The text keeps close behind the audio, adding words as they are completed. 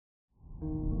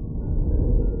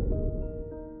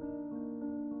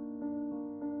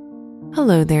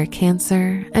Hello there,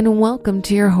 Cancer, and welcome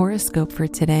to your horoscope for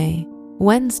today,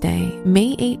 Wednesday,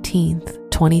 May 18th,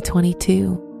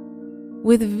 2022.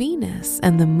 With Venus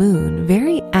and the Moon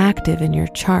very active in your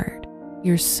chart,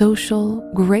 you're social,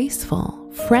 graceful,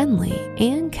 friendly,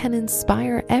 and can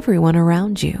inspire everyone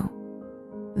around you.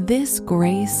 This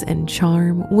grace and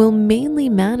charm will mainly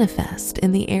manifest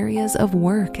in the areas of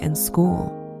work and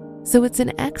school, so it's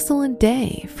an excellent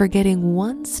day for getting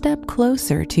one step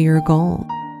closer to your goal.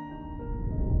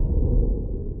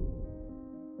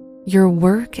 Your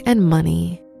work and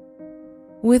money.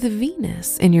 With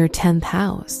Venus in your 10th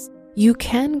house, you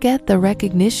can get the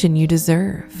recognition you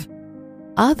deserve.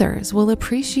 Others will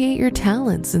appreciate your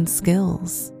talents and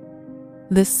skills.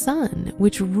 The Sun,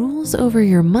 which rules over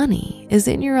your money, is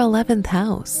in your 11th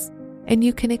house, and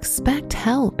you can expect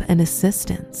help and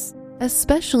assistance,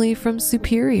 especially from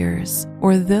superiors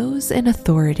or those in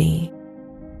authority.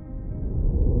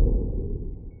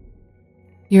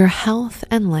 Your health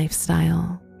and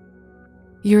lifestyle.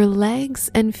 Your legs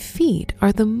and feet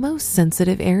are the most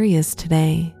sensitive areas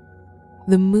today.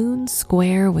 The Moon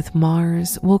square with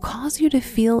Mars will cause you to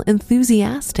feel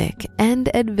enthusiastic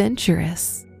and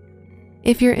adventurous.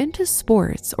 If you're into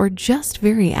sports or just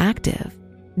very active,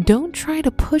 don't try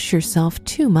to push yourself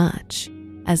too much,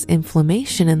 as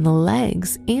inflammation in the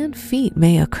legs and feet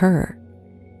may occur.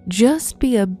 Just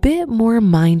be a bit more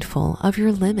mindful of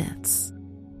your limits.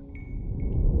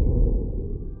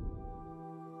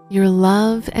 Your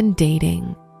love and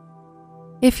dating.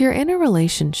 If you're in a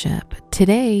relationship,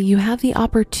 today you have the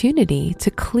opportunity to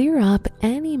clear up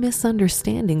any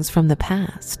misunderstandings from the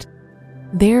past.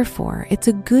 Therefore, it's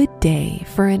a good day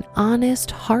for an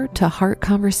honest heart-to-heart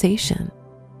conversation.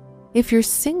 If you're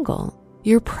single,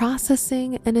 you're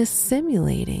processing and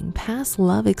assimilating past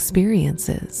love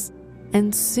experiences,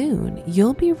 and soon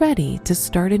you'll be ready to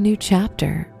start a new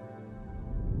chapter.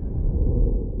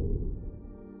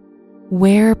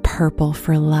 Wear purple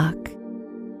for luck.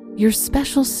 Your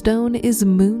special stone is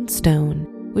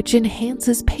Moonstone, which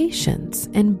enhances patience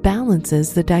and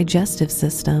balances the digestive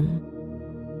system.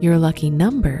 Your lucky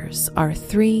numbers are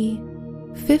 3,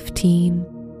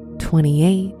 15,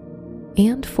 28,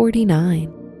 and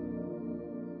 49.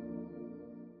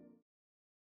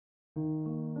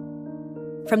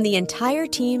 From the entire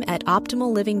team at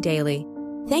Optimal Living Daily,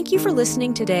 thank you for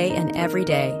listening today and every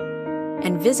day.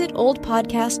 And visit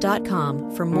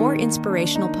oldpodcast.com for more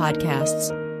inspirational podcasts.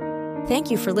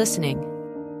 Thank you for listening.